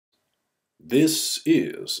This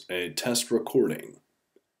is a test recording.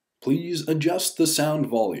 Please adjust the sound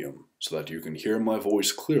volume so that you can hear my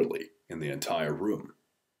voice clearly in the entire room.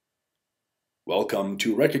 Welcome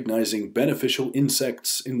to Recognizing Beneficial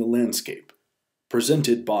Insects in the Landscape,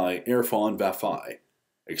 presented by Irfan Vafai,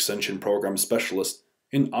 Extension Program Specialist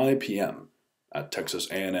in IPM at Texas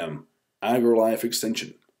A&M AgriLife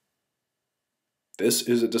Extension. This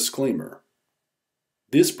is a disclaimer.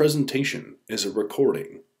 This presentation is a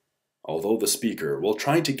recording. Although the speaker will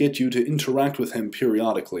try to get you to interact with him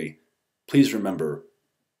periodically, please remember,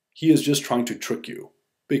 he is just trying to trick you,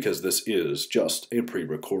 because this is just a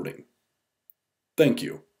pre-recording. Thank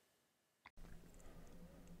you.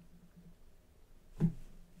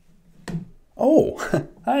 Oh,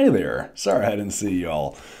 hi there. Sorry I didn't see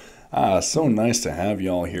y'all. So nice to have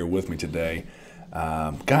y'all here with me today.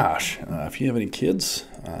 If you have any kids,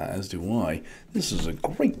 as do I, this is a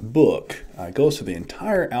great book. It goes through the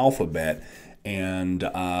entire alphabet and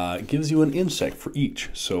gives you an insect for each.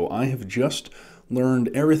 So I have just learned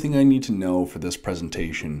everything I need to know for this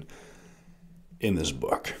presentation in this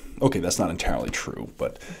book. Okay, that's not entirely true,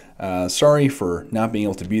 but sorry for not being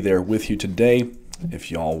able to be there with you today.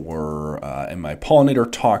 If y'all were in my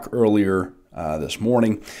pollinator talk earlier this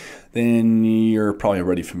morning, then you're probably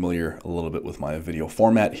already familiar a little bit with my video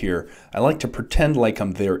format here. I like to pretend like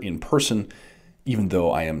I'm there in person, even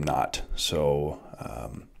though I am not. So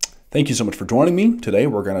thank you so much for joining me. Today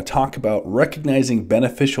we're going to talk about recognizing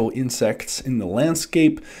beneficial insects in the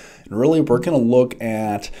landscape. And really we're going to look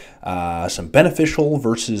at some beneficial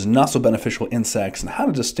versus not so beneficial insects and how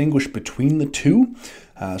to distinguish between the two.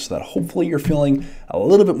 So that hopefully you're feeling a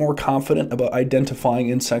little bit more confident about identifying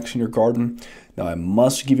insects in your garden. Now, I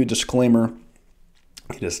must give you a disclaimer.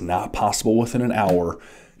 It is not possible within an hour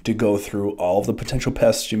to go through all of the potential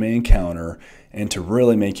pests you may encounter and to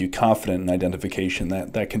really make you confident in identification.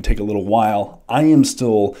 That can take a little while. I am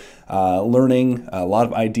still learning a lot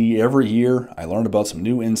of ID every year. I learned about some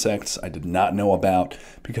new insects I did not know about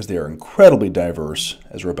because they are incredibly diverse,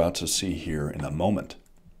 as we're about to see here in a moment.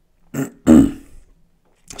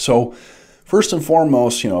 So first and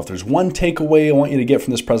foremost, if there's one takeaway I want you to get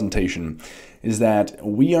from this presentation is that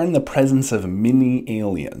we are in the presence of mini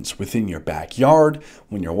aliens within your backyard,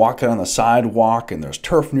 when you're walking on the sidewalk and there's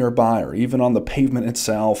turf nearby, or even on the pavement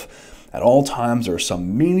itself. At all times, there's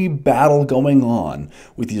some mini battle going on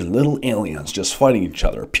with these little aliens just fighting each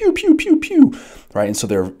other. Pew, pew, pew, pew. Right? And so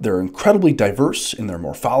they're incredibly diverse in their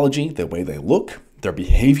morphology, the way they look, their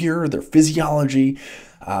behavior, their physiology,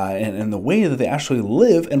 and the way that they actually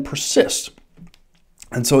live and persist.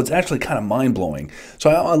 And so it's actually kind of mind-blowing. So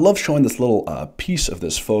I love showing this little piece of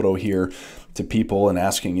this photo here to people and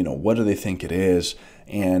asking, what do they think it is?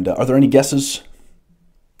 And are there any guesses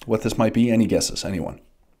what this might be? Any guesses? Anyone?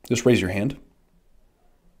 Just raise your hand.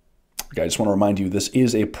 Okay, I just want to remind you, this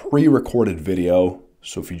is a pre-recorded video.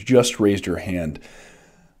 So if you just raised your hand,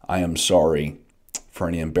 I am sorry for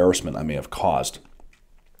any embarrassment I may have caused.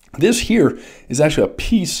 This here is actually a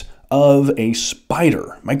piece of a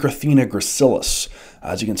spider, Microthena gracilis.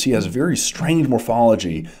 As you can see, it has a very strange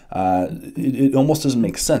morphology. It almost doesn't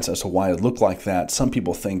make sense as to why it looked like that. Some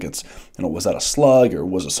people think it's, was that a slug or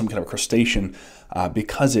was it some kind of crustacean?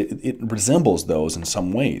 Because it resembles those in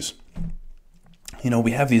some ways.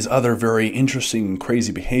 We have these other very interesting and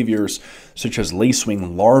crazy behaviors, such as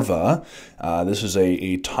lacewing larvae. This is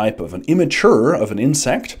a type of an immature of an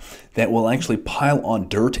insect that will actually pile on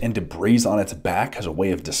dirt and debris on its back as a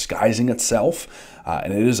way of disguising itself.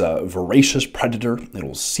 And it is a voracious predator. It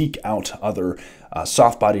will seek out other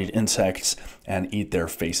soft-bodied insects and eat their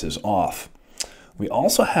faces off. We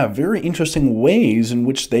also have very interesting ways in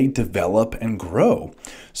which they develop and grow.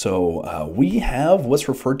 So we have what's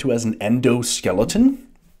referred to as an endoskeleton.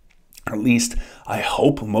 At least I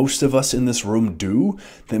hope most of us in this room do.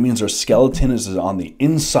 That means our skeleton is on the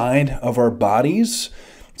inside of our bodies.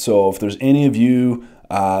 So if there's any of you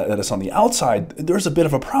that is on the outside, there's a bit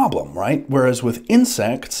of a problem, right? Whereas with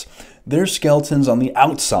insects, their skeleton's on the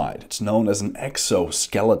outside. It's known as an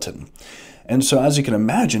exoskeleton. And so as you can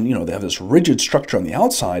imagine, they have this rigid structure on the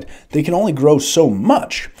outside. They can only grow so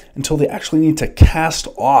much until they actually need to cast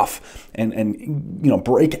off and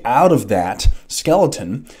break out of that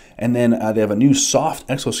skeleton. And then they have a new soft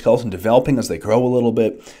exoskeleton developing as they grow a little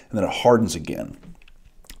bit, and then it hardens again.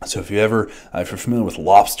 So if you're familiar with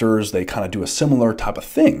lobsters, they kind of do a similar type of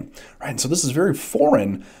thing, right? And so this is a very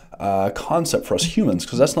foreign concept for us humans,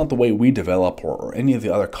 because that's not the way we develop or any of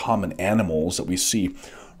the other common animals that we see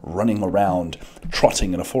running around,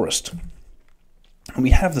 trotting in a forest. And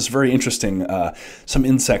we have this very interesting, some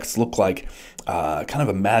insects look like kind of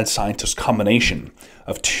a mad scientist combination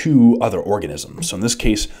of two other organisms. So in this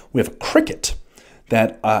case, we have a cricket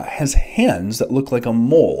that has hands that look like a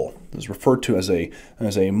mole. It's referred to as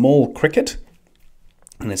a mole cricket.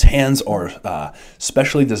 And its hands are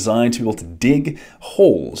specially designed to be able to dig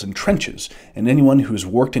holes and trenches. And anyone who's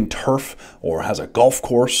worked in turf or has a golf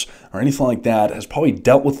course or anything like that has probably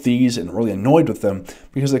dealt with these and really annoyed with them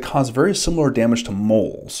because they cause very similar damage to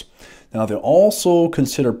moles. Now, they're also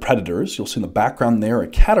considered predators. You'll see in the background there a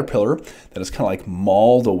caterpillar that is kind of like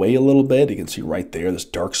mauled away a little bit. You can see right there, this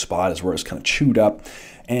dark spot is where it's kind of chewed up.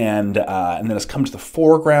 And then it's come to the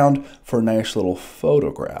foreground for a nice little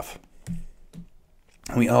photograph.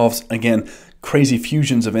 We have, again, crazy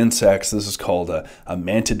fusions of insects. This is called a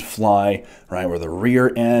mantid fly, right, where the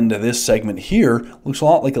rear end of this segment here looks a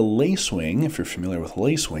lot like a lacewing, if you're familiar with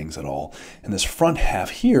lacewings at all. And this front half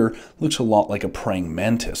here looks a lot like a praying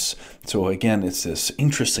mantis. So again, it's this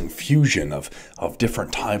interesting fusion of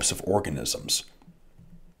different types of organisms.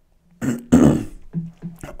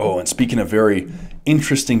 Oh, and speaking of very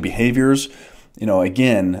interesting behaviors,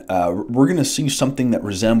 again, we're going to see something that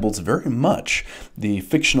resembles very much the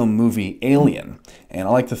fictional movie Alien. And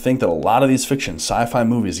I like to think that a lot of these fiction sci-fi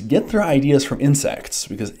movies get their ideas from insects,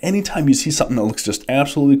 because anytime you see something that looks just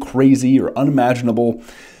absolutely crazy or unimaginable,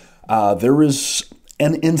 there is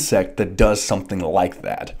an insect that does something like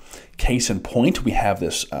that. Case in point, we have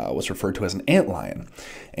this what's referred to as an antlion.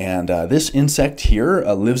 And this insect here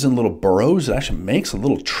lives in little burrows. It actually makes a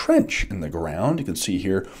little trench in the ground. You can see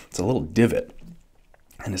here, it's a little divot.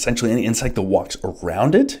 And essentially any insect that walks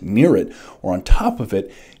around it, near it, or on top of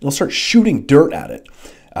it, it'll start shooting dirt at it.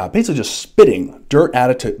 Basically just spitting dirt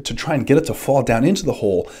at it to try and get it to fall down into the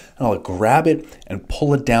hole. And I'll grab it and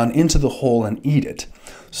pull it down into the hole and eat it.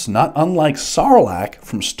 It's not unlike Sarlacc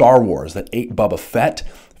from Star Wars that ate Boba Fett.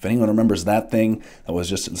 If anyone remembers that thing, that was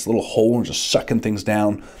just this little hole and just sucking things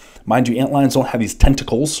down. Mind you, antlions don't have these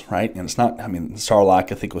tentacles, right? And it's not,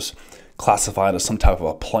 Sarlacc, I think, was classified as some type of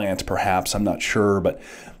a plant, perhaps. I'm not sure, but,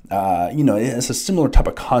 it's a similar type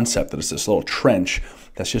of concept that it's this little trench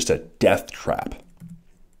that's just a death trap.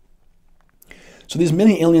 So these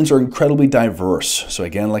mini aliens are incredibly diverse. So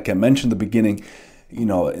again, like I mentioned at the beginning,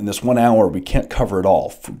 in this 1 hour, we can't cover it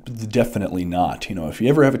all. Definitely not. If you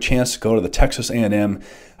ever have a chance to go to the Texas A&M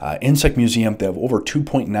Insect Museum, they have over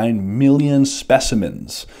 2.9 million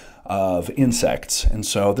specimens of insects. And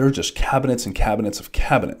so they're just cabinets and cabinets of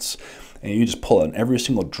cabinets. And you just pull out, and every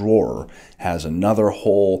single drawer has another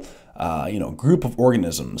whole, group of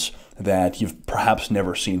organisms that you've perhaps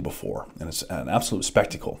never seen before. And it's an absolute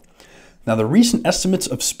spectacle. Now, the recent estimates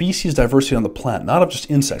of species diversity on the planet, not of just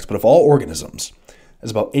insects, but of all organisms,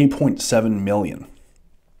 is about 8.7 million.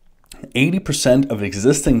 80% of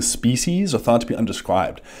existing species are thought to be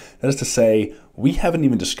undescribed. That is to say, we haven't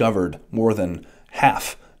even discovered more than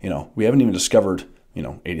half. We haven't even discovered,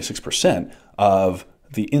 86% of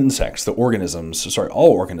the insects, all organisms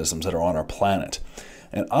that are on our planet.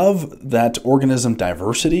 And of that organism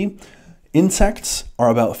diversity, insects are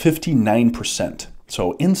about 59%.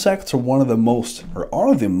 So insects are the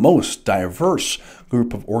most diverse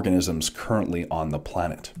group of organisms currently on the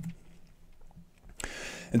planet.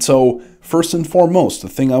 And so, first and foremost, the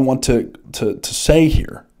thing I want to say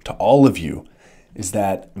here to all of you is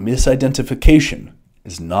that misidentification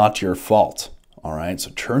is not your fault. All right,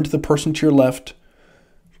 so turn to the person to your left,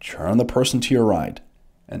 turn the person to your right,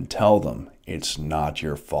 and tell them it's not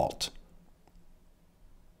your fault.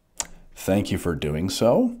 Thank you for doing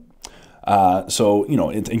so.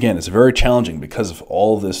 It's very challenging because of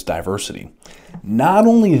all this diversity. Not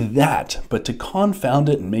only that, but to confound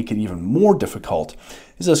it and make it even more difficult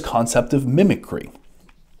is this concept of mimicry.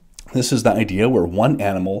 This is the idea where one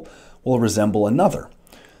animal will resemble another.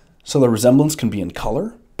 So the resemblance can be in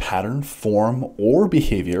color, pattern, form, or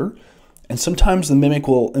behavior, and sometimes the mimic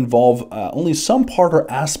will involve only some part or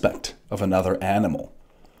aspect of another animal.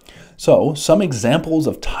 So some examples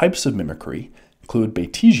of types of mimicry include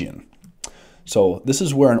Bayesian. So this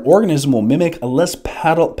is where an organism will mimic a less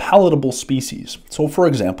palatable species. So for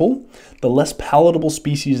example, the less palatable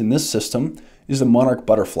species in this system is the monarch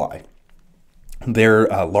butterfly. Their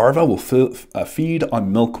larvae will feed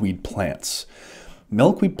on milkweed plants.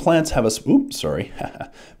 Milkweed plants have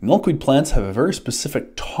milkweed plants have a very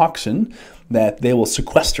specific toxin that they will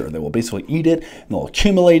sequester. They will basically eat it and they'll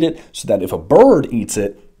accumulate it so that if a bird eats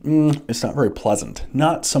it, it's not very pleasant,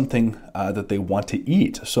 not something that they want to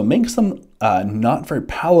eat. So it makes them not very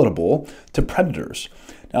palatable to predators.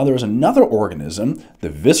 Now there's another organism, the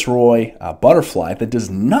viceroy butterfly, that does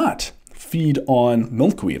not feed on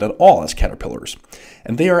milkweed at all as caterpillars,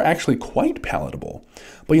 and they are actually quite palatable.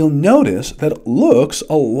 But you'll notice that it looks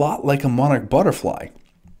a lot like a monarch butterfly.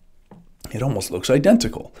 It almost looks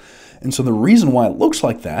identical. And so the reason why it looks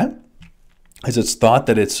like that is it's thought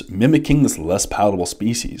that it's mimicking this less palatable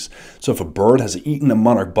species. So if a bird has eaten a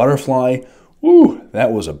monarch butterfly, ooh,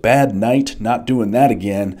 that was a bad night, not doing that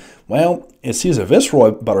again. Well, it sees a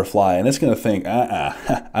viceroy butterfly and it's going to think,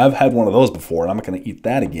 I've had one of those before and I'm not going to eat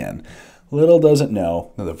that again. Little does it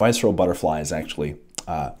know that the viceroy butterfly is actually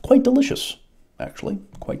quite delicious.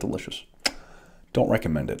 Quite delicious. Don't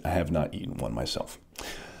recommend it. I have not eaten one myself.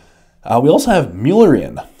 We also have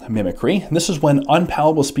Mullerian mimicry. This is when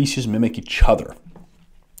unpalatable species mimic each other.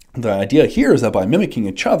 The idea here is that by mimicking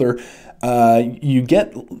each other, you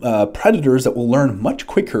get predators that will learn much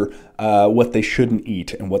quicker what they shouldn't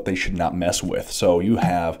eat and what they should not mess with. So you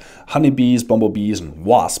have honeybees, bumblebees, and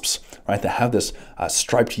wasps, right, that have this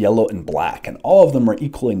striped yellow and black, and all of them are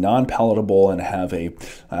equally non-palatable and have a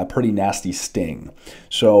pretty nasty sting.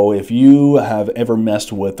 So if you have ever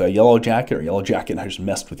messed with a yellow jacket, or yellow jacket has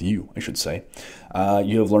messed with you, I should say,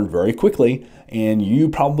 you have learned very quickly, and you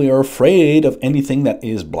probably are afraid of anything that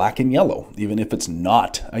is black and yellow, even if it's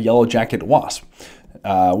not a yellow jacket wasp.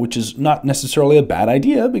 Which is not necessarily a bad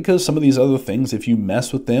idea, because some of these other things, if you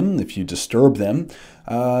mess with them, if you disturb them,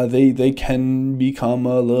 they can become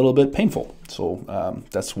a little bit painful. So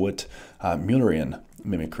that's what Mullerian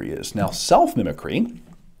mimicry is. Now, self-mimicry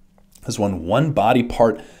is when one body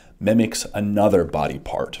part mimics another body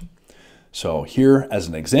part. So here, as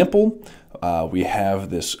an example, we have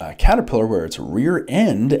this caterpillar where its rear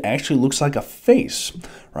end actually looks like a face,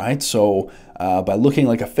 right? So by looking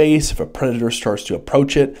like a face, if a predator starts to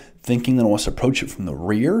approach it, thinking that it wants to approach it from the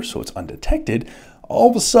rear so it's undetected, all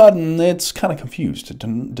of a sudden it's kind of confused. It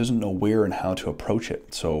doesn't know where and how to approach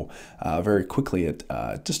it. So very quickly it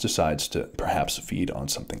just decides to perhaps feed on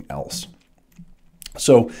something else.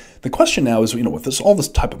 So the question now is, with all this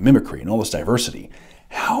type of mimicry and all this diversity,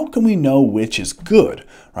 how can we know which is good,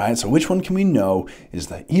 right? So which one can we know is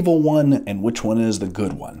the evil one and which one is the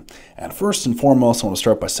good one? And first and foremost, I want to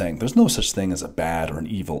start by saying there's no such thing as a bad or an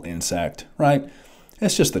evil insect, right?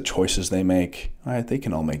 It's just the choices they make, right? They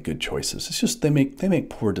can all make good choices. It's just they make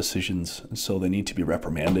poor decisions, and so they need to be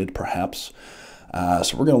reprimanded, perhaps.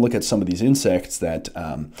 So we're going to look at some of these insects that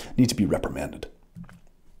need to be reprimanded.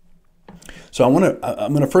 So I'm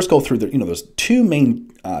going to first go through there's two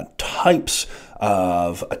main types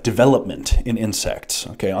of development in insects.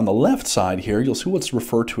 Okay, on the left side here, you'll see what's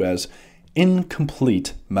referred to as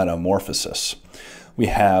incomplete metamorphosis. We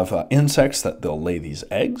have insects that they'll lay these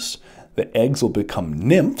eggs. The eggs will become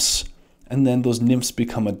nymphs, and then those nymphs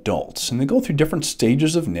become adults. And they go through different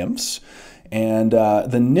stages of nymphs. And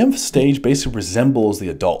the nymph stage basically resembles the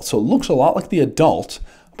adult. So it looks a lot like the adult,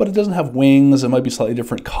 but it doesn't have wings. It might be slightly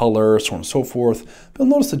different color, so on and so forth. But you'll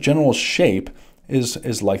notice the general shape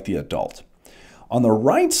is like the adult. On the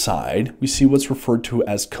right side, we see what's referred to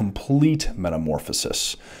as complete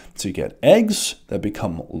metamorphosis. So you get eggs that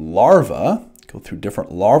become larvae, go through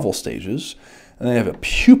different larval stages, and then you have a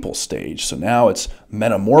pupal stage. So now it's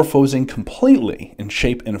metamorphosing completely in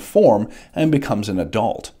shape and form and becomes an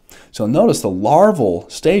adult. So notice the larval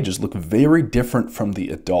stages look very different from the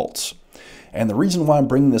adults. And the reason why I'm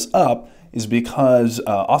bringing this up is because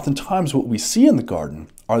oftentimes what we see in the garden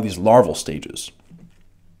are these larval stages.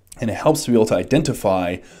 And it helps to be able to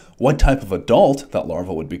identify what type of adult that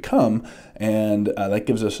larva would become, and that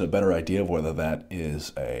gives us a better idea of whether that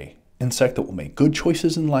is an insect that will make good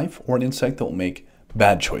choices in life or an insect that will make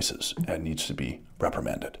bad choices and needs to be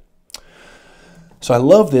reprimanded. So I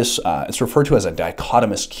love this. It's referred to as a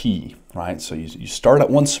dichotomous key, right? So you start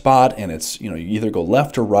at one spot, and it's you either go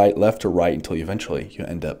left or right until eventually you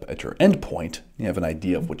end up at your end point. You have an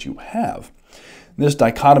idea of what you have. This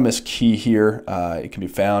dichotomous key here, it can be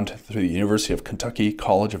found through the University of Kentucky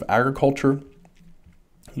College of Agriculture.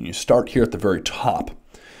 You start here at the very top.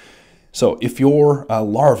 So if your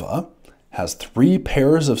larva has 3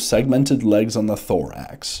 pairs of segmented legs on the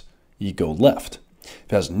thorax, you go left.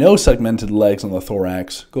 If it has no segmented legs on the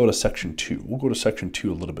thorax, go to section 2. We'll go to section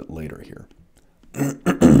 2 a little bit later here.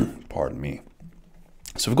 Pardon me.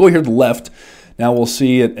 So if we go here to the left, now we'll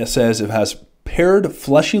see it says it has paired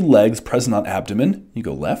fleshy legs present on abdomen, you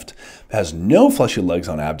go left. If it has no fleshy legs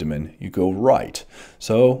on abdomen, you go right.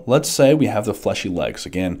 So let's say we have the fleshy legs.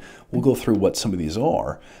 Again, we'll go through what some of these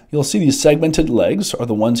are. You'll see these segmented legs are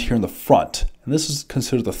the ones here in the front. And this is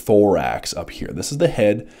considered the thorax up here. This is the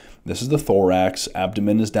head. This is the thorax.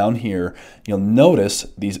 Abdomen is down here. You'll notice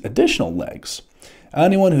these additional legs.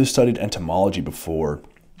 Anyone who's studied entomology before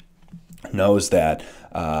knows that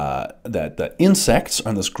that the insects are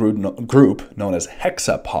in this group known as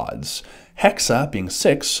hexapods. Hexa being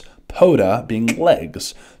 6, poda being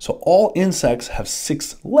legs. So all insects have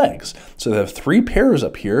 6 legs. So they have 3 pairs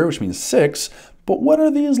up here, which means 6. But what are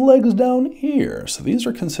these legs down here? So these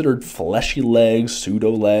are considered fleshy legs, pseudo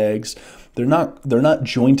legs. They're not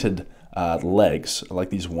jointed legs like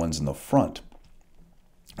these ones in the front.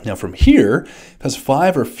 Now from here, if it has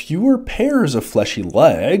 5 or fewer pairs of fleshy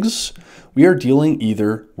legs, we are dealing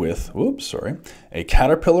either with, a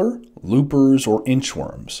caterpillar, loopers, or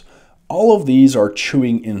inchworms. All of these are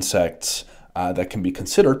chewing insects that can be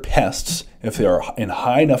considered pests if they are in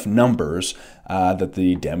high enough numbers that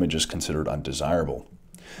the damage is considered undesirable.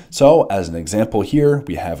 So as an example here,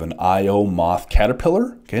 we have an Io moth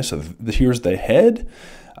caterpillar. Okay, so here's the head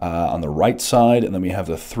on the right side, and then we have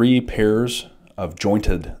the 3 pairs of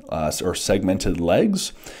jointed or segmented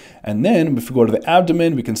legs. And then if we go to the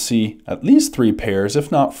abdomen, we can see at least 3 pairs,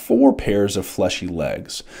 if not 4 pairs of fleshy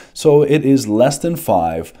legs. So it is less than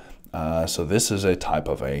 5. So this is a type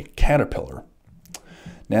of a caterpillar.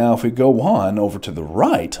 Now, if we go on over to the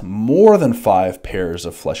right, more than 5 pairs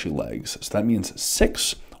of fleshy legs. So that means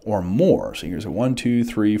 6 or more. So here's a 1, 2,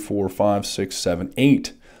 3, 4, 5, 6, 7,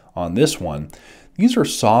 8 on this one. These are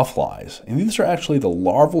sawflies, and these are actually the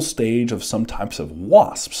larval stage of some types of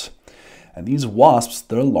wasps. And these wasps,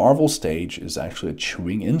 their larval stage is actually a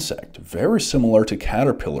chewing insect, very similar to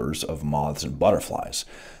caterpillars of moths and butterflies.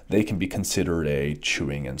 They can be considered a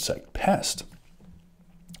chewing insect pest.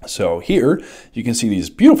 So here you can see these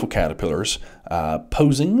beautiful caterpillars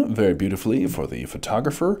posing very beautifully for the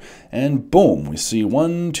photographer, and boom, we see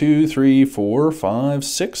 1, 2, 3, 4, 5,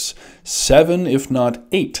 6, 7, if not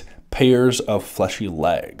 8 pairs of fleshy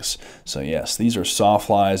legs. So yes, these are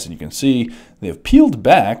sawflies, and you can see they have peeled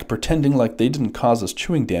back, pretending like they didn't cause us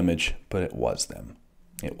chewing damage, but it was them.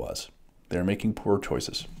 It was. They're making poor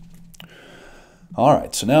choices. All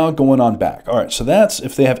right, so now going on back. All right, so that's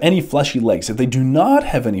if they have any fleshy legs. If they do not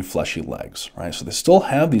have any fleshy legs, right, so they still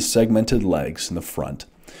have these segmented legs in the front,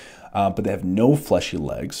 but they have no fleshy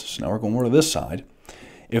legs. So now we're going over to this side.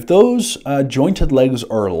 If those jointed legs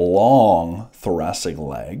are long thoracic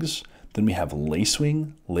legs, then we have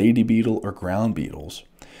lacewing, lady beetle, or ground beetles.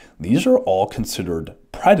 These are all considered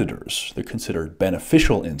predators. They're considered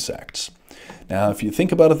beneficial insects. Now, if you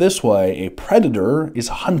think about it this way, a predator is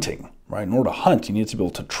hunting, right? In order to hunt, you need to be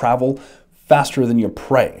able to travel faster than your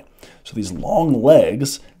prey. So these long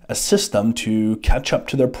legs assist them to catch up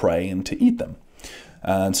to their prey and to eat them.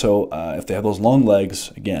 And so if they have those long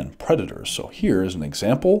legs, again, predators. So here's an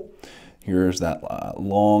example. Here's that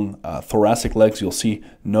long thoracic legs. You'll see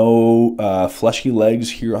no fleshy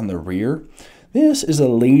legs here on the rear. This is a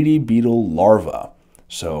lady beetle larva.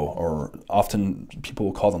 So, or often people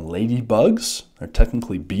will call them ladybugs. They're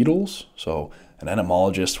technically beetles. So an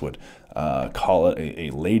entomologist would call it a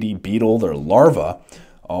lady beetle. Their larvae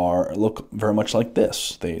look very much like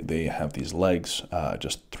this. They have these legs,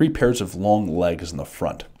 just 3 pairs of long legs in the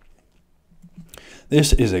front.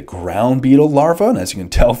 This is a ground beetle larva, and as you can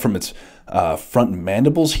tell from its front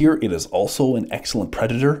mandibles here, it is also an excellent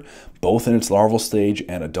predator, both in its larval stage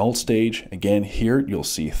and adult stage. Again, here you'll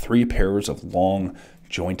see 3 pairs of long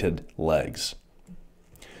jointed legs.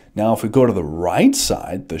 Now, if we go to the right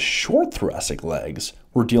side, the short thoracic legs,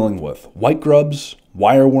 we're dealing with white grubs,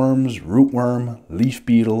 wireworms, rootworm, leaf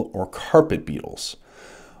beetle, or carpet beetles.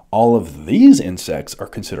 All of these insects are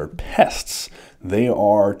considered pests. They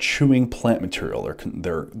are chewing plant material.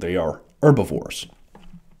 They are herbivores.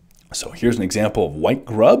 So here's an example of white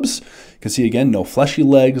grubs. You can see again, no fleshy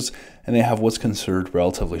legs, and they have what's considered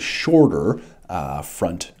relatively shorter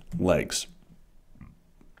front legs.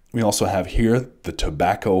 We also have here the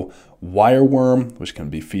tobacco wireworm, which can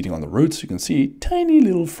be feeding on the roots. You can see tiny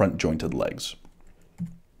little front jointed legs.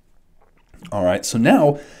 All right, so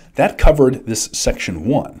now that covered this section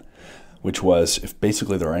 1, which was if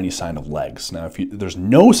basically there are any sign of legs. Now, if there's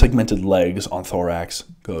no segmented legs on thorax,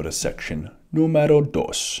 go to section numero 2.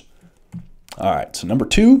 All right, so number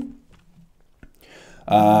 2.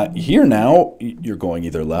 Here now, you're going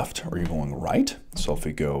either left or you're going right. So if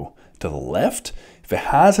we go to the left, if it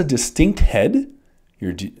has a distinct head,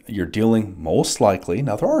 you're dealing most likely,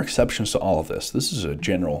 now there are exceptions to all of this. This is a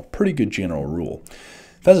pretty good general rule.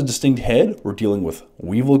 If it has a distinct head, we're dealing with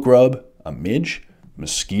weevil grub, a midge,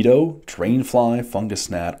 mosquito, drain fly, fungus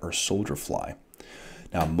gnat, or soldier fly.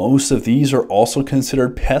 Now, most of these are also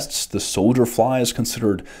considered pests. The soldier fly is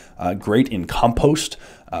considered great in compost.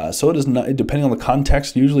 So it is not, depending on the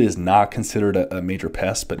context, usually is not considered a major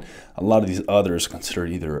pest, but a lot of these others are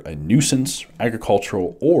considered either a nuisance,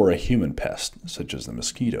 agricultural, or a human pest, such as the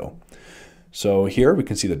mosquito. So here we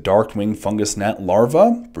can see the dark-winged fungus gnat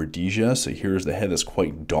larva, Bradisia. So here's the head that's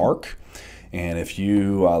quite dark. And if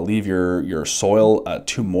you leave your soil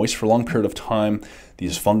too moist for a long period of time,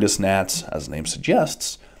 these fungus gnats, as the name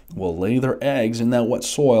suggests, will lay their eggs in that wet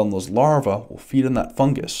soil, and those larvae will feed on that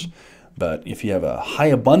fungus. But if you have a high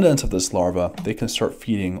abundance of this larva, they can start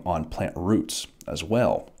feeding on plant roots as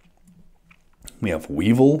well. We have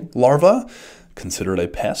weevil larvae, considered a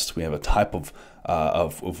pest. We have a type of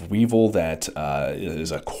weevil that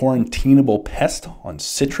is a quarantinable pest on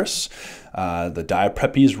citrus, the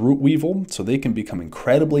Diaprepes root weevil, so they can become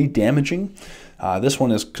incredibly damaging. This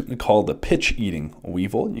one is called the pitch-eating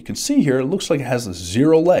weevil. You can see here, it looks like it has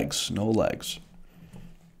 0 legs, no legs.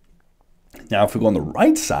 Now, if we go on the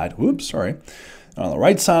right side, on the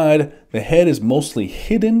right side, the head is mostly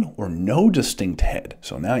hidden or no distinct head.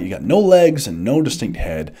 So now you got no legs and no distinct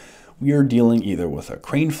head. We are dealing either with a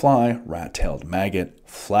crane fly, rat-tailed maggot,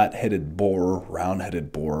 flat-headed borer,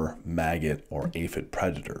 round-headed borer, maggot, or aphid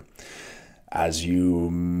predator. As you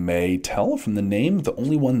may tell from the name, the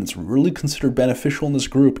only one that's really considered beneficial in this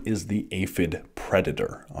group is the aphid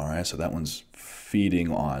predator. All right, so that one's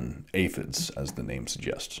feeding on aphids, as the name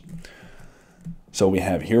suggests. So we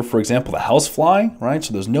have here, for example, the housefly, right?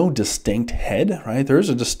 So there's no distinct head, right? There is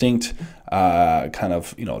a distinct kind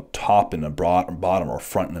of, top and a bottom or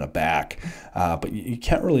front and a back, but you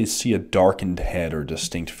can't really see a darkened head or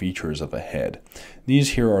distinct features of a head.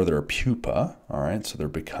 These here are their pupa, all right? So they're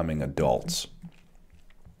becoming adults.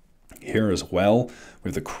 Here as well, we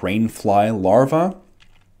have the crane fly larva,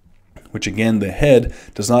 which again, the head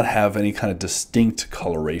does not have any kind of distinct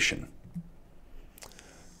coloration.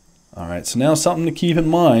 All right, so now something to keep in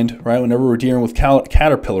mind, right, whenever we're dealing with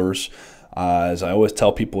caterpillars, as I always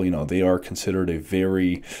tell people, they are considered a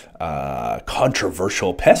very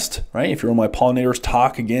controversial pest, right? If you're on my pollinators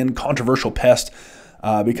talk, again, controversial pest,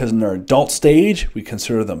 because in their adult stage, we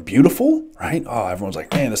consider them beautiful, right? Oh, everyone's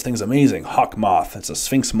like, man, this thing's amazing. Hawk moth, it's a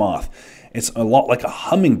sphinx moth. It's a lot like a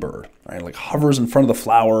hummingbird, right? Like hovers in front of the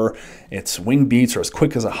flower. Its wing beats are as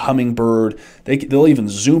quick as a hummingbird. They'll even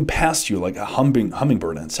zoom past you like a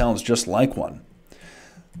hummingbird, and it sounds just like one.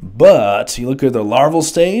 But you look at the larval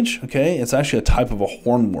stage, okay, it's actually a type of a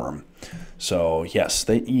hornworm. So yes,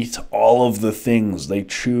 they eat all of the things. They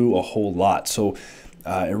chew a whole lot. So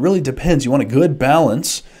it really depends. You want a good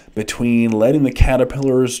balance between letting the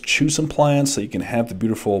caterpillars chew some plants so you can have the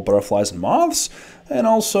beautiful butterflies and moths, and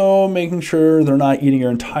also making sure they're not eating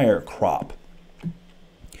your entire crop.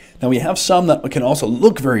 Now we have some that can also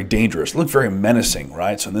look very dangerous, look very menacing,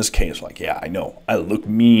 right? So in this case, like, yeah, I know, I look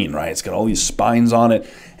mean, right? It's got all these spines on it,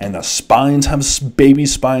 and the spines have baby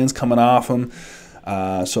spines coming off them.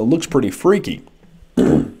 So it looks pretty freaky.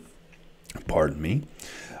 Pardon me.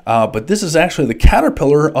 But this is actually the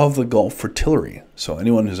caterpillar of the Gulf fritillary. So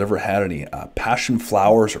anyone who's ever had any passion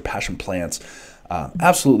flowers or passion plants,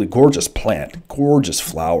 absolutely gorgeous plant, gorgeous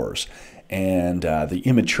flowers. And the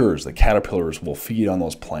immatures, the caterpillars, will feed on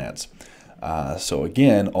those plants. So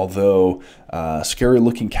again, although scary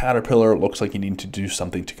looking caterpillar, looks like you need to do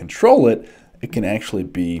something to control it, it can actually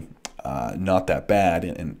be not that bad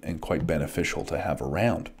and quite beneficial to have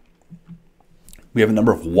around. We have a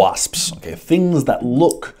number of wasps, okay, things that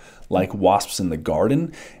look like wasps in the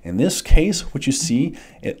garden. In this case, what you see,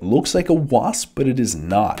 it looks like a wasp, but it is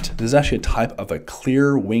not. This is actually a type of a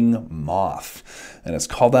clear wing moth. And it's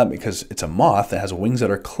called that because it's a moth that has wings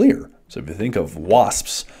that are clear. So if you think of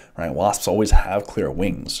wasps, right, wasps always have clear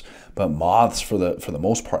wings. But moths, for the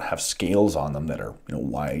most part, have scales on them that are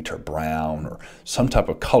white or brown or some type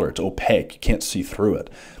of color. It's opaque. You can't see through it.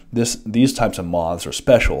 These types of moths are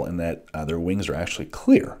special in that their wings are actually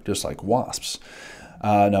clear, just like wasps.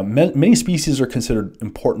 Now, many species are considered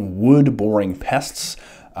important wood-boring pests.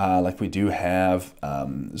 Like we do have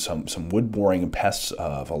some wood-boring pests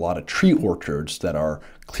of a lot of tree orchards that are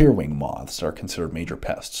clear-wing moths that are considered major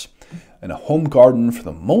pests. In a home garden, for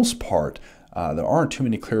the most part, there aren't too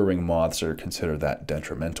many clear-wing moths that are considered that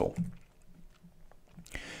detrimental.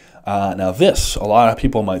 Now this, a lot of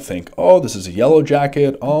people might think, oh, this is a yellow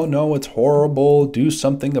jacket. Oh no, it's horrible. Do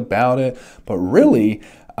something about it. But really,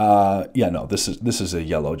 yeah, no, this is a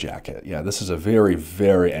yellow jacket. Yeah, this is a very,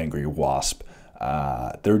 very angry wasp.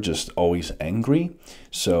 They're just always angry,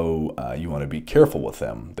 so you want to be careful with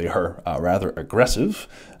them. They are rather aggressive.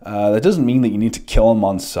 That doesn't mean that you need to kill them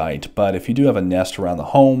on sight, but if you do have a nest around the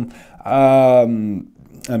home,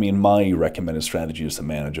 I mean, my recommended strategy is to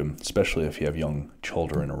manage them, especially if you have young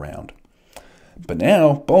children around. But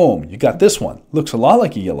now, boom, you got this one. Looks a lot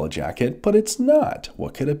like a yellow jacket, but it's not.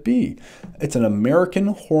 What could it be? It's an American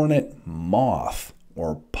hornet moth,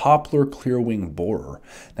 or poplar clearwing borer.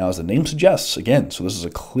 Now, as the name suggests, again, so this is a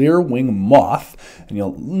clearwing moth, and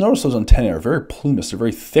you'll notice those antennae are very plumose. They're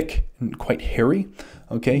very thick and quite hairy.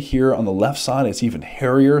 Okay, here on the left side, it's even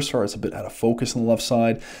hairier. Sorry, it's a bit out of focus on the left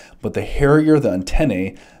side, but the hairier the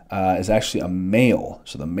antennae is actually a male.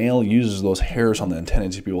 So the male uses those hairs on the antennae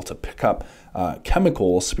to be able to pick up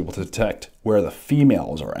chemicals to be able to detect where the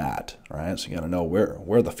females are at. Right, so you got to know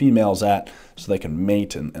where the female's at so they can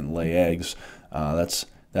mate and lay eggs. That's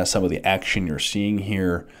some of the action you're seeing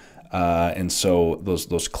here. And so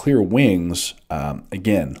those clear wings,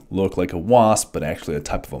 again, look like a wasp, but actually a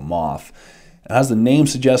type of a moth. As the name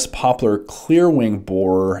suggests, poplar clearwing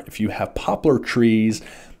borer, if you have poplar trees,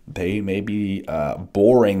 they may be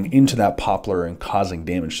boring into that poplar and causing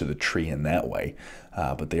damage to the tree in that way.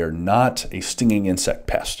 But they are not a stinging insect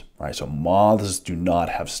pest, right? So moths do not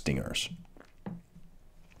have stingers.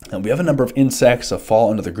 And we have a number of insects that fall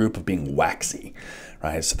under the group of being waxy,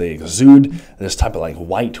 right? So they exude this type of like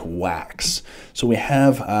white wax. So we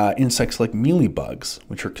have insects like mealybugs,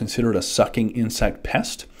 which are considered a sucking insect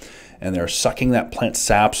pest. And they're sucking that plant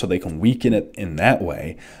sap so they can weaken it in that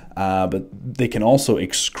way. But they can also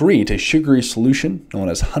excrete a sugary solution known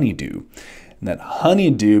as honeydew. And that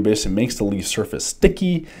honeydew basically makes the leaf surface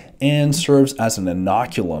sticky and serves as an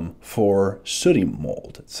inoculum for sooty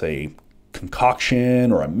mold. It's a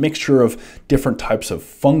concoction or a mixture of different types of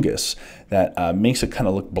fungus that makes it kind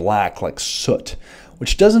of look black like soot,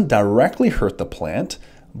 which doesn't directly hurt the plant,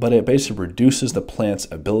 but it basically reduces the plant's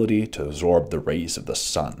ability to absorb the rays of the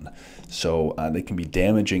sun. So they can be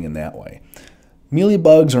damaging in that way.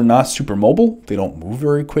 Mealybugs are not super mobile. They don't move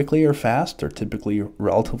very quickly or fast. They're typically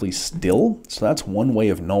relatively still. So that's one way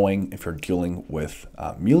of knowing if you're dealing with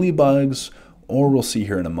mealybugs, or we'll see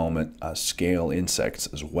here in a moment, scale insects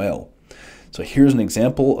as well. So here's an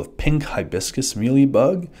example of pink hibiscus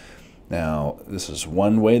mealybug. Now, this is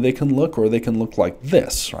one way they can look, or they can look like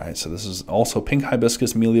this, right? So this is also pink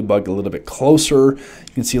hibiscus mealybug, a little bit closer.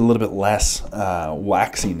 You can see a little bit less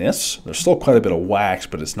waxiness. There's still quite a bit of wax,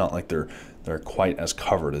 but it's not like they're quite as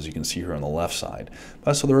covered as you can see here on the left side.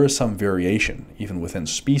 But so there is some variation, even within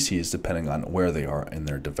species, depending on where they are in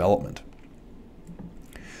their development.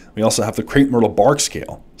 We also have the crepe myrtle bark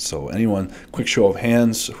scale. So anyone, quick show of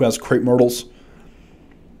hands, who has crepe myrtles?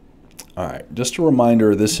 All right, just a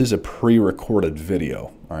reminder, this is a pre-recorded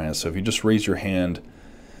video. All right, so if you just raise your hand,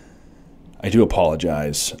 I do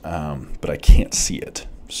apologize, but I can't see it.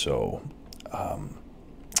 So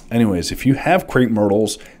anyways, if you have crepe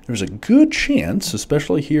myrtles, there's a good chance,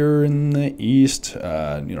 especially here in the east,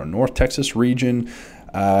 North Texas region,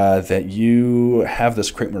 that you have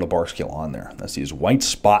this crepe myrtle bark scale on there. That's these white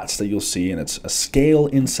spots that you'll see, and it's a scale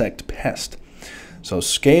insect pest. So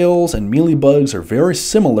scales and mealybugs are very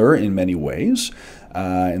similar in many ways,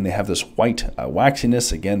 and they have this white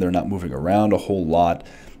waxiness. Again, they're not moving around a whole lot.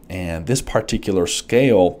 And this particular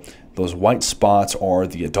scale, those white spots are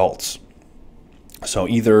the adults. So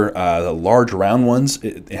either the large round ones,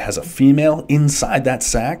 it has a female inside that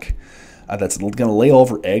sac that's going to lay all of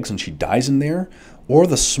her eggs and she dies in there, or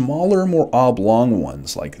the smaller, more oblong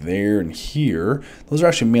ones like there and here, those are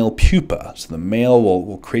actually male pupa. So the male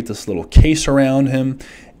will create this little case around him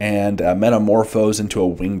and metamorphose into a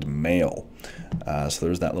winged male. So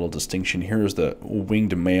there's that little distinction. Here's the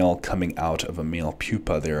winged male coming out of a male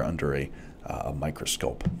pupa there under a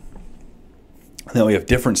microscope. Now we have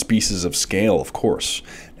different species of scale, of course,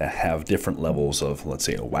 that have different levels of, let's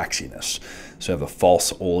say, a waxiness. So you have the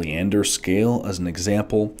false oleander scale as an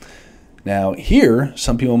example. Now here,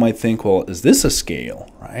 some people might think, well, is this a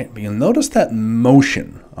scale, right? But you'll notice that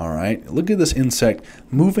motion, all right? Look at this insect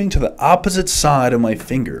moving to the opposite side of my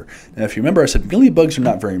finger. Now if you remember, I said mealybugs are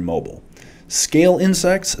not very mobile. Scale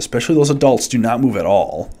insects, especially those adults, do not move at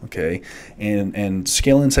all, okay? And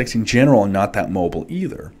scale insects in general are not that mobile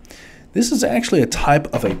either. This is actually a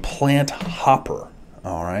type of a plant hopper,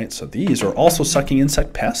 all right? So these are also sucking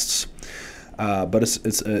insect pests. But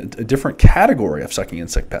it's a different category of sucking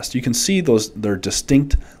insect pests. You can see their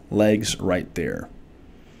distinct legs right there.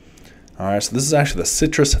 All right, so this is actually the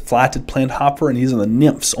citrus flatted plant hopper, and these are the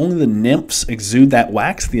nymphs. Only the nymphs exude that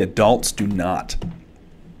wax. The adults do not.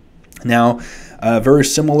 Now, very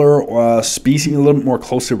similar species, a little bit more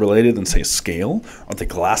closely related than, say, scale, are the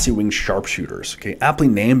glassy-winged sharpshooters. Okay, aptly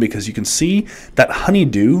named because you can see that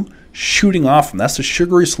honeydew shooting off them. That's the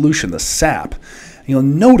sugary solution, the sap. You'll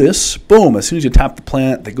notice, boom, as soon as you tap the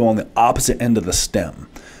plant, they go on the opposite end of the stem.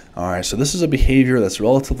 All right, so this is a behavior that's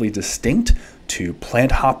relatively distinct to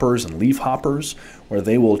plant hoppers and leaf hoppers, where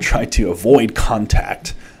they will try to avoid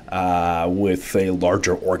contact with a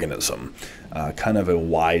larger organism. Kind of a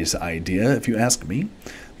wise idea, if you ask me.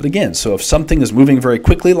 But again, so if something is moving very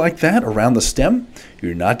quickly like that around the stem,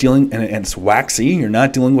 you're not dealing, and it's waxy, you're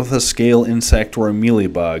not dealing with a scale insect or a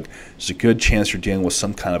mealybug. There's a good chance you're dealing with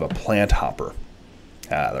some kind of a plant hopper.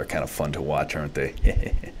 They're kind of fun to watch, aren't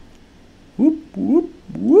they? Whoop, whoop,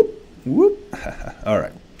 whoop, whoop. All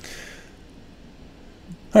right.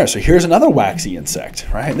 All right, so here's another waxy insect,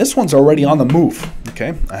 right? This one's already on the move,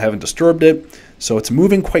 okay? I haven't disturbed it, so it's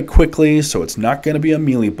moving quite quickly, so it's not going to be a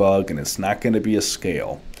mealybug, and it's not going to be a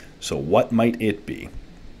scale. So what might it be?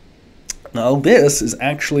 Now, this is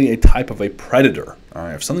actually a type of a predator. All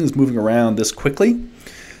right, if something's moving around this quickly,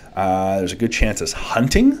 there's a good chance it's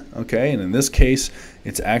hunting, okay? And in this case,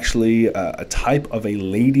 it's actually a type of a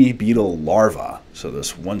lady beetle larva. So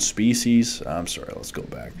this one species, I'm sorry, let's go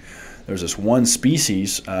back. There's this one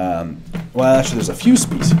species, well, actually there's a few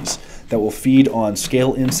species that will feed on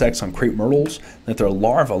scale insects, on crepe myrtles, that their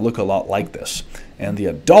larvae look a lot like this. And the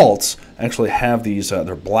adults actually have these,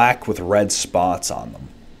 they're black with red spots on them.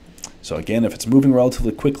 So again, if it's moving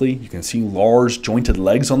relatively quickly, you can see large jointed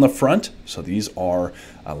legs on the front. So these are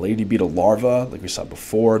lady beetle larvae, like we saw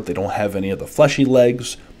before. They don't have any of the fleshy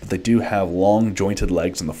legs, but they do have long jointed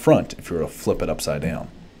legs in the front if you were to flip it upside down.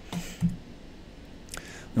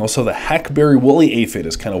 And also the hackberry woolly aphid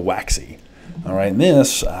is kind of waxy. All right, and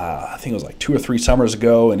this, I think it was like 2 or 3 summers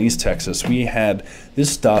ago in East Texas, we had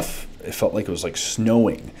this stuff. It felt like it was like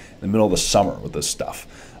snowing in the middle of the summer with this stuff.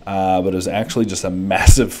 But it was actually just a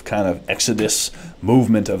massive kind of exodus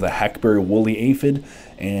movement of the hackberry woolly aphid,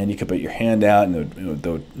 and you could put your hand out and it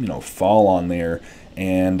would fall on there,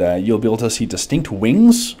 and you'll be able to see distinct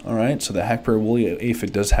wings. All right, so the hackberry woolly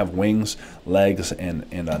aphid does have wings, legs, and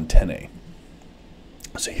antennae.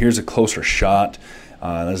 So here's a closer shot.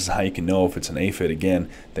 This is how you can know if it's an aphid. Again,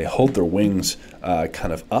 they hold their wings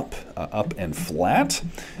kind of up and flat,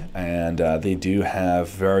 and they do have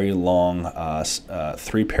very long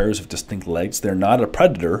 3 pairs of distinct legs. They're not a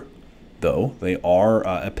predator, though. They are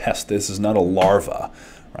a pest. This is not a larva,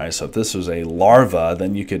 right? So if this was a larva,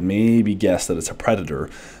 then you could maybe guess that it's a predator.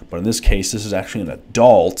 But in this case, this is actually an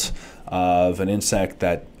adult of an insect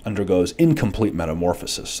that undergoes incomplete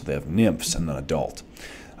metamorphosis. So they have nymphs and then adult.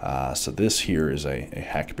 So this here is a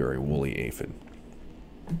hackberry woolly aphid.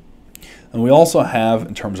 And we also have,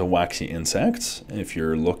 in terms of waxy insects, if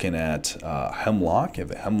you're looking at hemlock, you have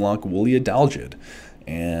the hemlock woolly adalgid.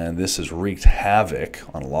 And this has wreaked havoc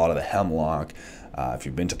on a lot of the hemlock. If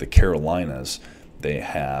you've been to the Carolinas, they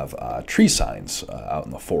have tree signs out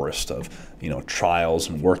in the forest of trials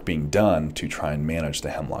and work being done to try and manage the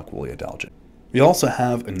hemlock woolly adalgid. We also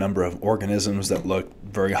have a number of organisms that look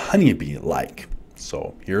very honeybee-like.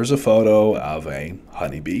 So here's a photo of a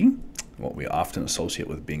honeybee, what we often associate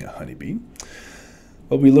with being a honeybee.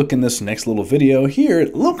 But we look in this next little video here,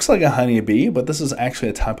 it looks like a honeybee, but this is actually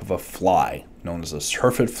a type of a fly known as a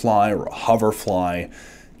syrphid fly or a hover fly.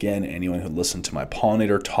 Again, anyone who listened to my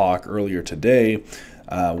pollinator talk earlier today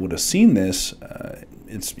would have seen this.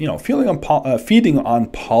 It's feeding on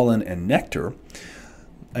pollen and nectar.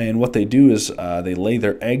 And what they do is they lay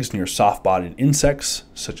their eggs near soft-bodied insects,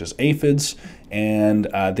 such as aphids, and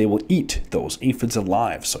they will eat those aphids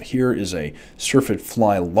alive. So here is a syrphid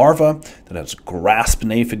fly larva that has grasped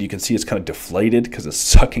an aphid. You can see it's kind of deflated because it's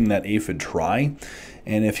sucking that aphid dry.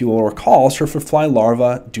 And if you will recall, syrphid fly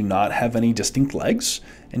larvae do not have any distinct legs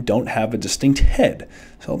and don't have a distinct head.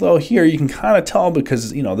 So although here you can kind of tell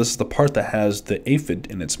because this is the part that has the aphid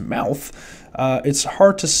in its mouth, it's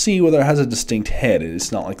hard to see whether it has a distinct head.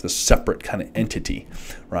 It's not like the separate kind of entity,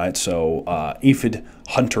 right? So aphid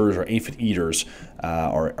hunters or aphid eaters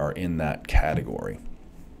are in that category.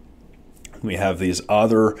 We have these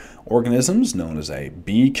other organisms known as a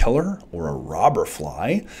bee killer or a robber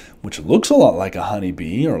fly, which looks a lot like a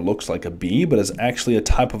honeybee or looks like a bee, but is actually a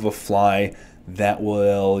type of a fly that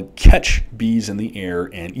will catch bees in the air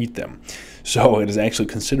and eat them. So it is actually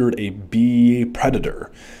considered a bee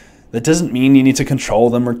predator. That doesn't mean you need to control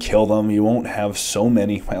them or kill them. You won't have so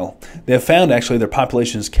many. Well, they have found actually their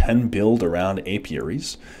populations can build around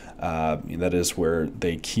apiaries. That is where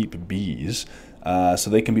they keep bees. So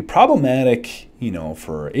they can be problematic,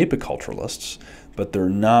 for apiculturalists, but they're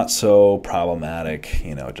not so problematic,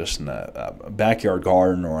 just in a backyard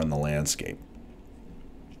garden or in the landscape.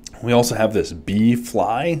 We also have this bee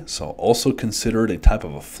fly, so also considered a type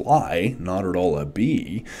of a fly, not at all a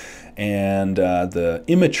bee. And the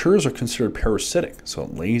immatures are considered parasitic, so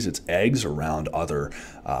it lays its eggs around other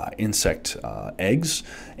insect eggs,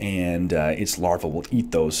 and its larvae will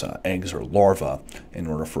eat those eggs or larvae in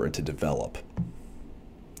order for it to develop.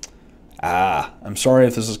 I'm sorry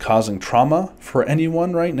if this is causing trauma for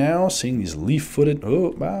anyone right now, seeing these leaf-footed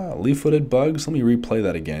bugs. Let me replay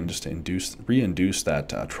that again just to re-induce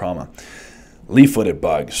that trauma. Leaf-footed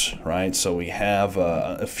bugs, right? So we have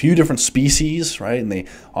a few different species, right? And they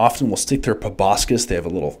often will stick their proboscis. They have a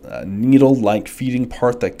little needle-like feeding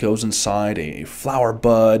part that goes inside a flower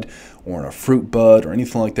bud or a fruit bud or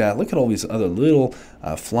anything like that. Look at all these other little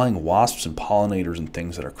flying wasps and pollinators and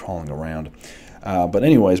things that are crawling around. But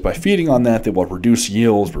anyways, by feeding on that, they will reduce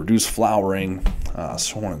yields, reduce flowering,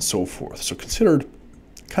 so on and so forth. So considered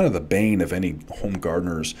kind of the bane of any home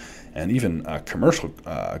gardeners and even commercial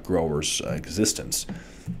growers' existence.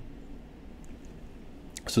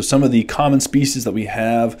 So some of the common species that we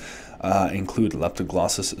have include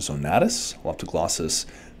Leptoglossus zonatus, Leptoglossus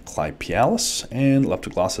clypealis, and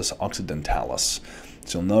Leptoglossus occidentalis.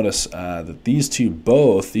 So you'll notice that these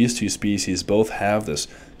two species both have this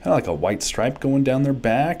kind of like a white stripe going down their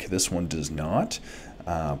back. This one does not,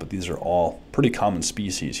 but these are all pretty common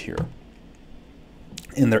species here.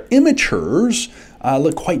 And their immatures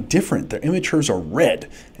look quite different. Their immatures are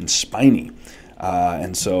red and spiny.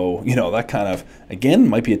 And so, that kind of, again,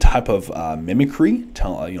 might be a type of mimicry,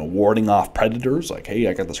 warding off predators. Like, hey,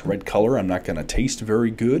 I got this red color. I'm not going to taste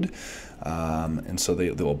very good. And so they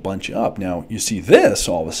will bunch up. Now, you see this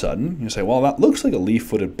all of a sudden. You say, well, that looks like a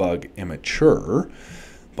leaf-footed bug immature.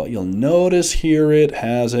 But you'll notice here it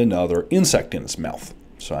has another insect in its mouth.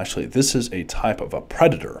 So actually, this is a type of a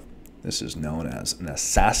predator. This is known as an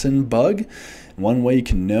assassin bug. One way you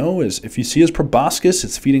can know is if you see its proboscis,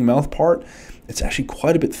 its feeding mouth part, it's actually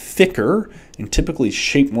quite a bit thicker and typically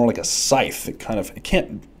shaped more like a scythe. It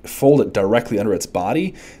can't fold it directly under its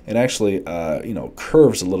body. It actually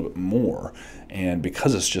curves a little bit more. And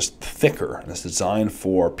because it's just thicker, and it's designed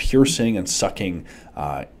for piercing and sucking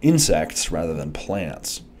insects rather than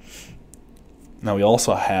plants. Now we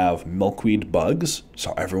also have milkweed bugs.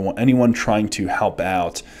 So anyone trying to help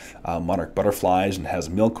out monarch butterflies and has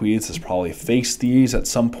milkweeds has probably faced these at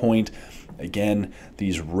some point. Again,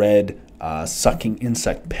 these red sucking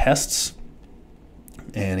insect pests.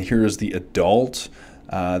 And here's the adult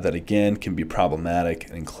that again can be problematic,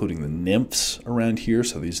 including the nymphs around here.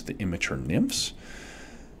 So these are the immature nymphs.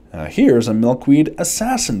 Here's a milkweed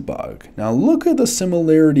assassin bug. Now look at the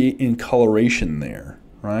similarity in coloration there,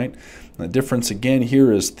 right? The difference again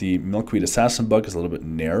here is the milkweed assassin bug is a little bit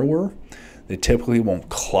narrower. They typically won't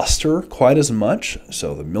cluster quite as much.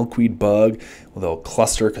 So the milkweed bug, well, they'll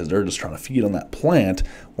cluster because they're just trying to feed on that plant,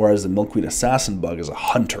 whereas the milkweed assassin bug is a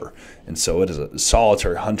hunter. And so it is a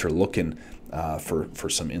solitary hunter looking for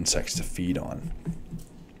some insects to feed on.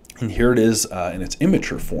 And here it is in its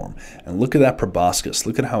immature form. And look at that proboscis.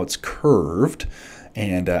 Look at how it's curved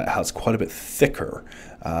and how it's quite a bit thicker.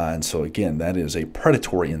 And so again, that is a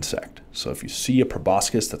predatory insect. So if you see a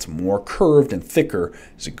proboscis that's more curved and thicker,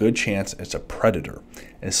 there's a good chance it's a predator,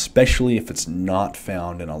 especially if it's not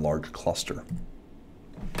found in a large cluster.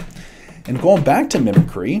 And going back to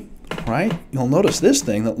mimicry, right, you'll notice this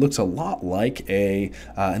thing that looks a lot like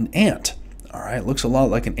an ant. All right, looks a lot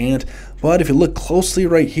like an ant, but if you look closely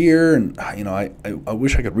right here, and I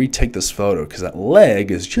wish I could retake this photo because that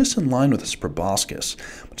leg is just in line with its proboscis.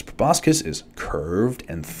 But its proboscis is curved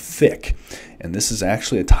and thick, and this is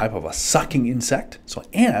actually a type of a sucking insect. So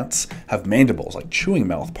ants have mandibles, like chewing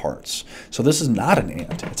mouth parts. So this is not an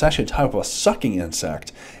ant. It's actually a type of a sucking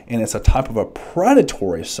insect, and it's a type of a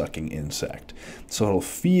predatory sucking insect. So it'll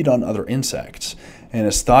feed on other insects. And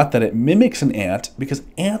it's thought that it mimics an ant because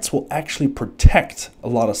ants will actually protect a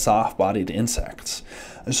lot of soft-bodied insects.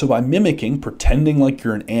 And so by mimicking, pretending like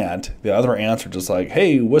you're an ant, the other ants are just like,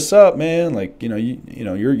 "Hey, what's up, man? Like,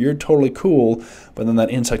 you're totally cool." But then that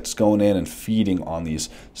insect is going in and feeding on these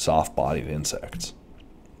soft-bodied insects.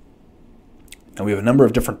 And we have a number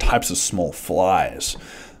of different types of small flies.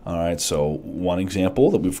 All right, so one example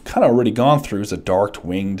that we've kind of already gone through is a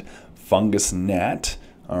dark-winged fungus gnat.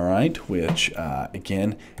 All right, which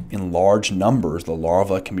again, in large numbers, the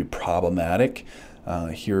larva can be problematic.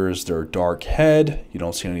 Here's their dark head. You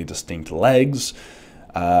don't see any distinct legs.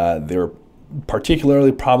 They're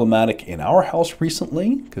particularly problematic in our house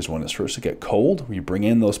recently because when it starts to get cold, we bring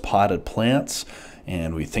in those potted plants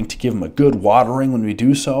and we think to give them a good watering when we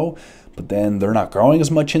do so. But then they're not growing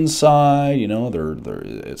as much inside.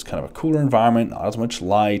 It's kind of a cooler environment, not as much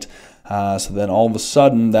light. So then all of a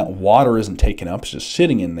sudden that water isn't taken up, it's just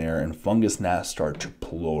sitting in there, and fungus gnats start to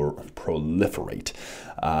proliferate.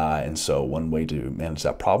 And so one way to manage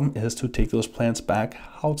that problem is to take those plants back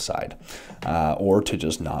outside or to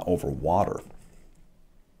just not overwater.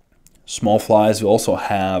 Small flies, we also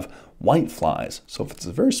have white flies. So if it's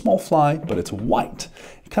a very small fly, but it's white,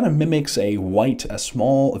 it kind of mimics a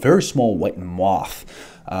very small white moth.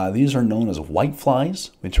 These are known as white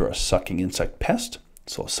flies, which are a sucking insect pest.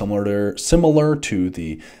 So similar to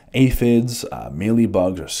the aphids,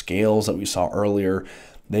 mealybugs, or scales that we saw earlier.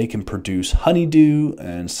 They can produce honeydew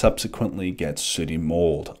and subsequently get sooty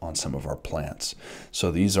mold on some of our plants. So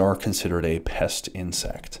these are considered a pest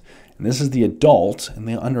insect. And this is the adult, and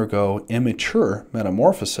they undergo immature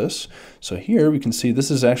metamorphosis. So here we can see this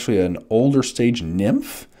is actually an older stage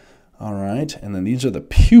nymph. All right, and then these are the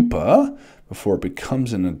pupa before it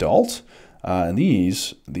becomes an adult. And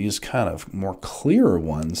these kind of more clearer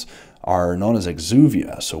ones are known as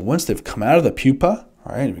exuvia. So once they've come out of the pupa,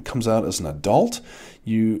 all right, if it comes out as an adult,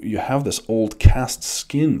 you have this old cast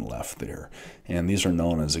skin left there, and these are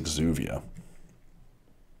known as exuvia.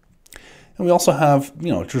 And we also have,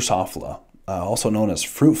 Drosophila, also known as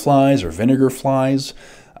fruit flies or vinegar flies.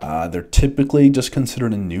 They're typically just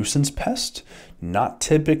considered a nuisance pest, not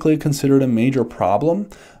typically considered a major problem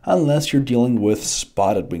unless you're dealing with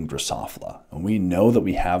spotted-winged Drosophila. And we know that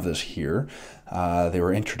we have this here. They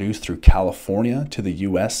were introduced through California to the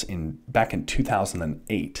U.S. back in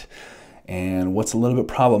 2008. And what's a little bit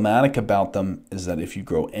problematic about them is that if you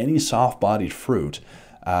grow any soft-bodied fruit,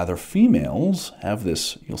 their females have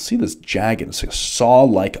this, you'll see this jagged, it's like a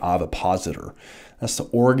saw-like ovipositor. That's the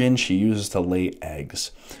organ she uses to lay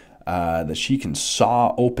eggs. That she can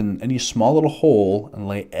saw open any small little hole and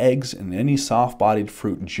lay eggs in any soft-bodied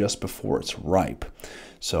fruit just before it's ripe.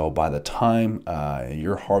 So by the time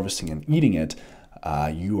you're harvesting and eating it,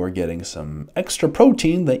 you are getting some extra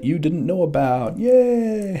protein that you didn't know about.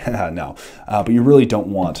 Yay! No, but you really don't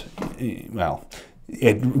want,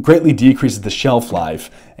 it greatly decreases the shelf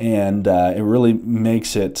life, and it really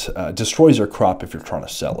makes it, destroys your crop if you're trying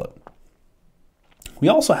to sell it. We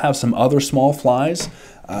also have some other small flies,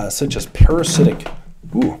 such as parasitic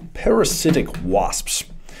wasps.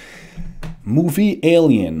 Movie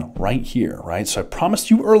Alien right here, right? So I promised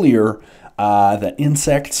you earlier that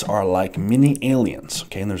insects are like mini aliens,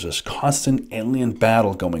 okay? And there's this constant alien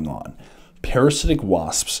battle going on. Parasitic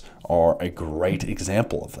wasps are a great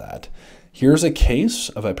example of that. Here's a case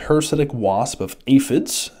of a parasitic wasp of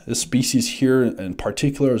aphids. This species here in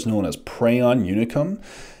particular is known as Praeon unicum.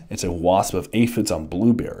 It's a wasp of aphids on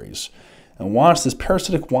blueberries. And watch this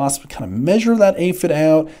parasitic wasp kind of measure that aphid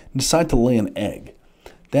out and decide to lay an egg.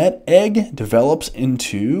 That egg develops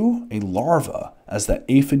into a larva as that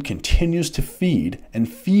aphid continues to feed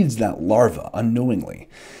and feeds that larva unknowingly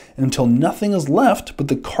until nothing is left but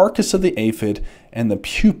the carcass of the aphid and the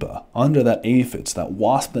pupa under that aphid. So that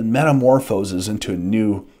wasp then metamorphoses into a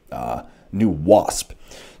new wasp.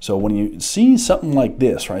 So when you see something like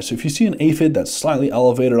this, right? So if you see an aphid that's slightly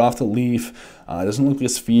elevated off the leaf, it doesn't look like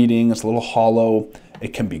it's feeding, it's a little hollow.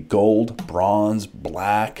 It can be gold, bronze,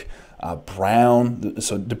 black, brown.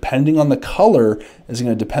 So depending on the color is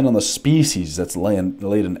going to depend on the species that's laid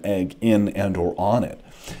an egg in and or on it.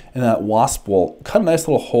 And that wasp will cut a nice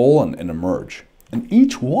little hole and emerge. And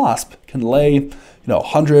each wasp can lay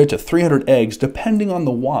 100 to 300 eggs depending on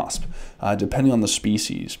the wasp, depending on the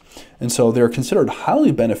species. And so they're considered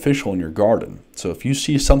highly beneficial in your garden. So if you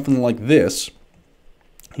see something like this,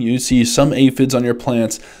 you see some aphids on your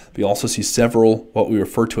plants, but you also see several what we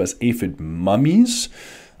refer to as aphid mummies,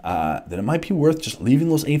 then it might be worth just leaving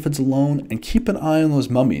those aphids alone and keep an eye on those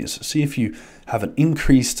mummies. See if you have an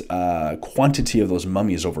increased quantity of those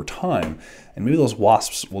mummies over time, and maybe those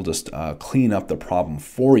wasps will just clean up the problem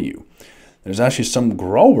for you. There's actually some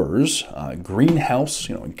growers, greenhouse,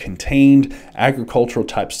 in contained agricultural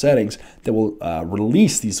type settings that will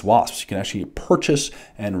release these wasps. You can actually purchase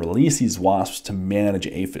and release these wasps to manage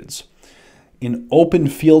aphids. In open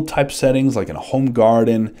field type settings, like in a home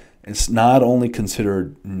garden, it's not only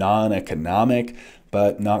considered non-economic,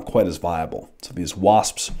 but not quite as viable. So these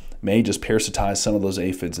wasps may just parasitize some of those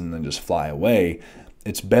aphids and then just fly away.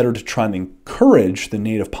 It's better to try and encourage the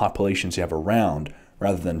native populations you have around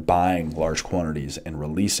rather than buying large quantities and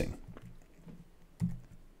releasing.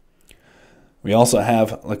 We also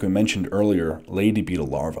have, like we mentioned earlier, lady beetle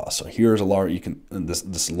larvae. So here's a larva.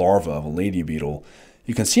 This larva of a lady beetle.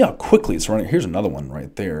 You can see how quickly it's running. Here's another one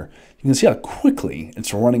right there. You can see how quickly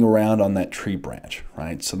it's running around on that tree branch,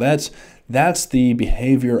 right? So that's the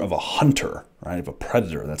behavior of a hunter, right? Of a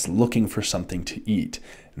predator that's looking for something to eat.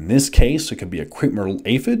 In this case, it could be a crepe myrtle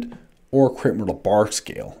aphid or a crepe myrtle bark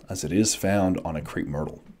scale, as it is found on a crepe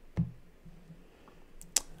myrtle.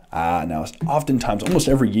 Now, oftentimes, almost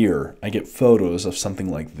every year, I get photos of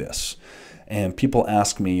something like this. And people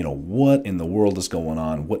ask me, what in the world is going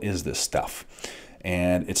on? What is this stuff?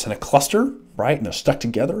 And it's in a cluster, right? And they're stuck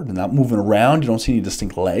together. They're not moving around. You don't see any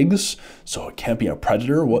distinct legs. So it can't be a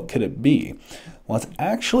predator. What could it be? Well, it's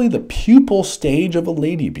actually the pupal stage of a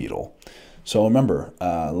lady beetle. So remember,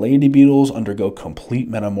 lady beetles undergo complete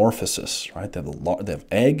metamorphosis, right? They have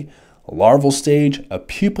egg, a larval stage, a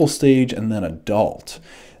pupal stage, and then adult.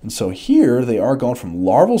 And so here they are going from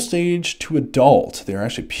larval stage to adult. They're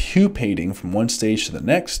actually pupating from one stage to the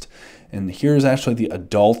next. And here's actually the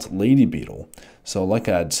adult lady beetle. So like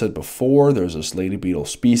I had said before, there's this lady beetle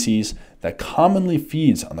species that commonly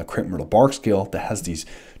feeds on the crepe myrtle bark scale that has these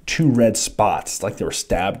two red spots, like they were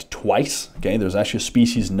stabbed twice. Okay, there's actually a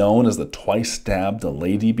species known as the twice stabbed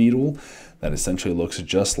lady beetle that essentially looks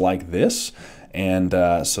just like this. And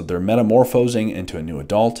so they're metamorphosing into a new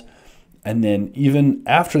adult. And then even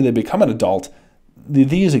after they become an adult,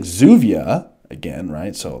 these exuvia, again,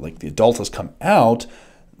 right? So like the adult has come out,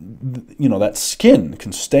 you know, that skin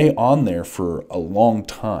can stay on there for a long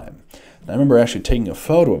time. And I remember actually taking a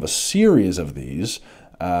photo of a series of these,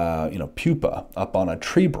 you know, pupa up on a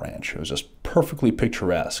tree branch. It was just perfectly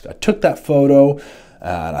picturesque. I took that photo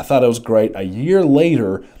and I thought it was great. A year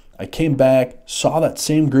later, I came back, saw that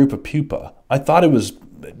same group of pupa. I thought it was,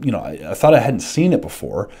 you know, I thought I hadn't seen it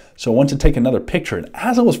before, so I went to take another picture. And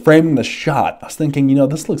as I was framing the shot, I was thinking, you know,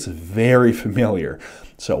 this looks very familiar.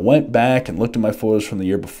 So I went back and looked at my photos from the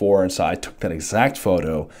year before, and so I took that exact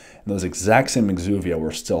photo, and those exact same exuvia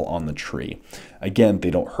were still on the tree. Again,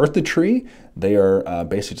 they don't hurt the tree. They are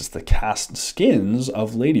basically just the cast skins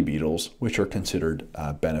of lady beetles, which are considered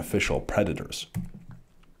beneficial predators.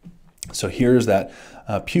 So here's that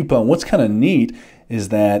pupa, and what's kind of neat is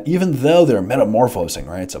that even though they're metamorphosing,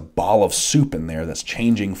 right, it's a ball of soup in there that's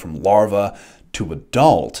changing from larva to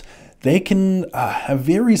adult, they can have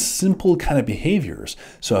very simple kind of behaviors.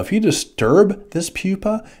 So if you disturb this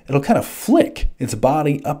pupa, it'll kind of flick its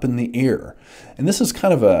body up in the air. And this is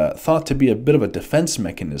kind of thought to be a bit of a defense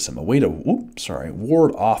mechanism, a way to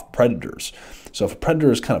ward off predators. So if a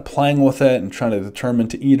predator is kind of playing with it and trying to determine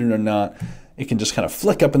to eat it or not, it can just kind of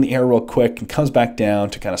flick up in the air real quick and comes back down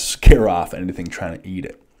to kind of scare off anything trying to eat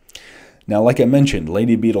it. Now, like I mentioned,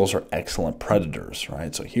 lady beetles are excellent predators,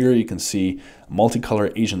 right? So here you can see a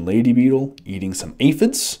multicolored Asian lady beetle eating some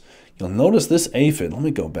aphids. You'll notice this aphid, let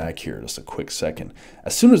me go back here just a quick second.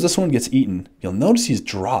 As soon as this one gets eaten, you'll notice these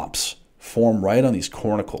drops form right on these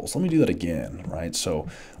cornicles. Let me do that again, right? So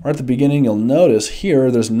right at the beginning, you'll notice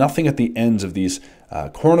here, there's nothing at the ends of these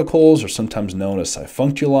cornicles, or sometimes known as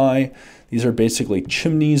siphunculæ. These are basically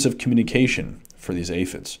chimneys of communication for these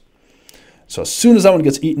aphids. So as soon as that one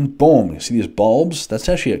gets eaten, boom, you see these bulbs? That's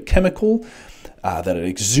actually a chemical that it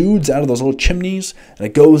exudes out of those little chimneys, and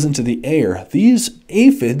it goes into the air. These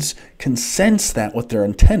aphids can sense that with their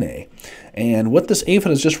antennae. And what this aphid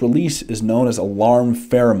has just released is known as alarm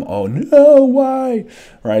pheromone. Oh no, why?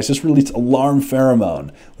 All right, it's just released alarm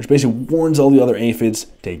pheromone, which basically warns all the other aphids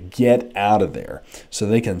to get out of there. So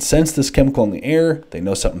they can sense this chemical in the air, they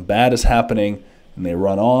know something bad is happening, and they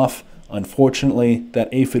run off. Unfortunately, that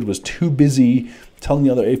aphid was too busy telling the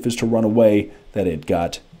other aphids to run away that it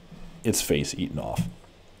got its face eaten off.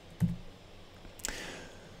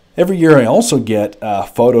 Every year I also get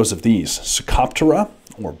photos of these Pseucoptera,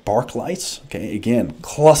 or bark lice. Okay, again,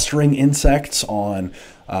 clustering insects on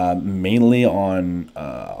mainly on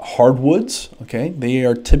hardwoods. Okay, they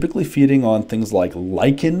are typically feeding on things like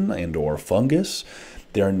lichen and or fungus.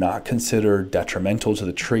 They are not considered detrimental to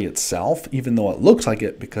the tree itself, even though it looks like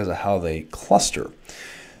it because of how they cluster.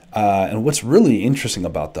 And what's really interesting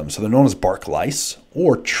about them, so they're known as bark lice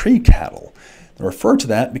or tree cattle. They refer to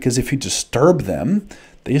that because if you disturb them,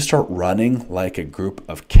 they start running like a group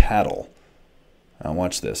of cattle. Now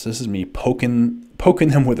watch this. This is me poking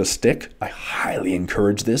them with a stick. I highly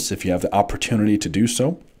encourage this if you have the opportunity to do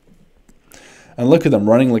so. And look at them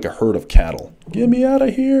running like a herd of cattle. Get me out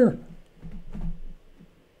of here.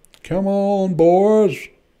 Come on, boys.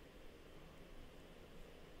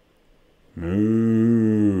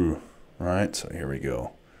 Moo. Right, so here we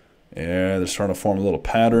go. Yeah, they're starting to form a little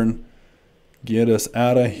pattern. Get us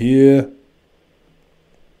out of here.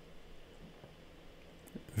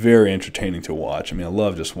 Very entertaining to watch. I mean, I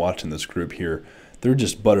love just watching this group here. They're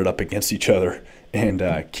just butted up against each other and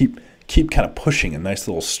keep kind of pushing a nice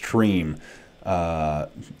little stream.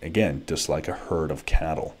 Again, just like a herd of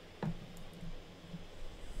cattle.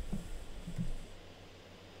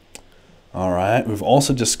 All right, we've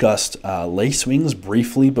also discussed lacewings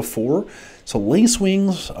briefly before. So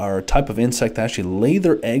lacewings are a type of insect that actually lay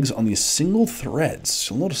their eggs on these single threads.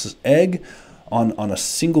 You'll notice this egg on a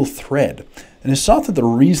single thread. And it's thought that the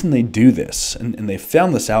reason they do this, and they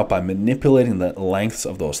found this out by manipulating the lengths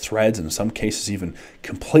of those threads, in some cases even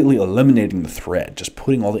completely eliminating the thread, just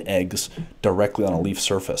putting all the eggs directly on a leaf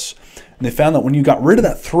surface. And they found that when you got rid of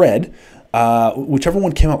that thread, whichever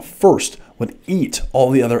one came out first would eat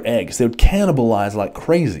all the other eggs. They would cannibalize like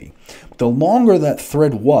crazy. The longer that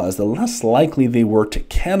thread was, the less likely they were to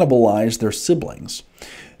cannibalize their siblings.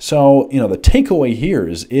 So, the takeaway here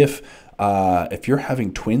is if you're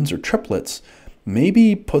having twins or triplets,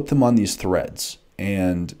 maybe put them on these threads,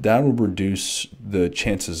 and that will reduce the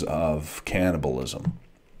chances of cannibalism.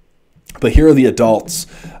 But here are the adults.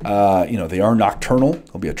 They are nocturnal.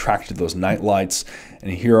 They'll be attracted to those night lights.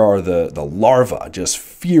 And here are the larvae, just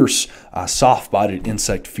fierce, soft-bodied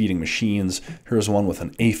insect-feeding machines. Here's one with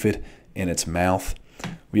an aphid in its mouth.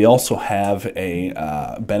 We also have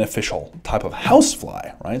a beneficial type of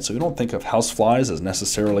housefly, right? So we don't think of houseflies as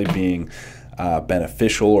necessarily being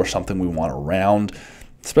beneficial or something we want around,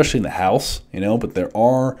 especially in the house, But there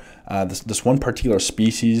are this one particular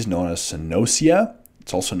species known as Synosia.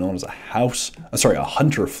 It's also known as a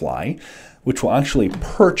hunter fly, which will actually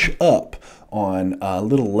perch up on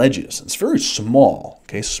little ledges. It's very small,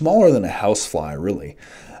 smaller than a housefly, really.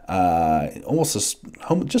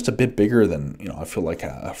 Just a bit bigger than, I feel like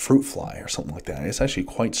a fruit fly or something like that. It's actually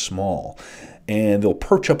quite small. And they'll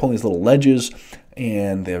perch up on these little ledges,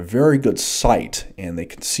 and they have very good sight, and they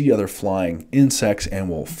can see other flying insects and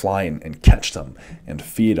will fly and catch them and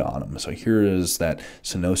feed on them. So here is that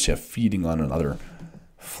Synosia feeding on another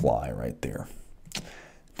fly right there.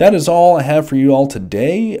 That is all I have for you all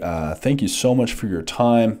today. Thank you so much for your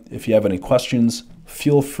time. If you have any questions,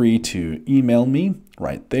 feel free to email me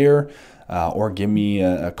right there or give me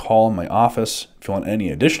a call in my office. If you want any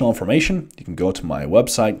additional information, you can go to my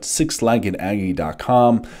website,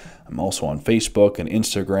 sixleggedaggie.com. I'm also on Facebook and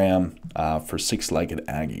Instagram for Six-Legged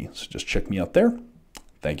Aggie. So just check me out there.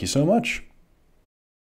 Thank you so much.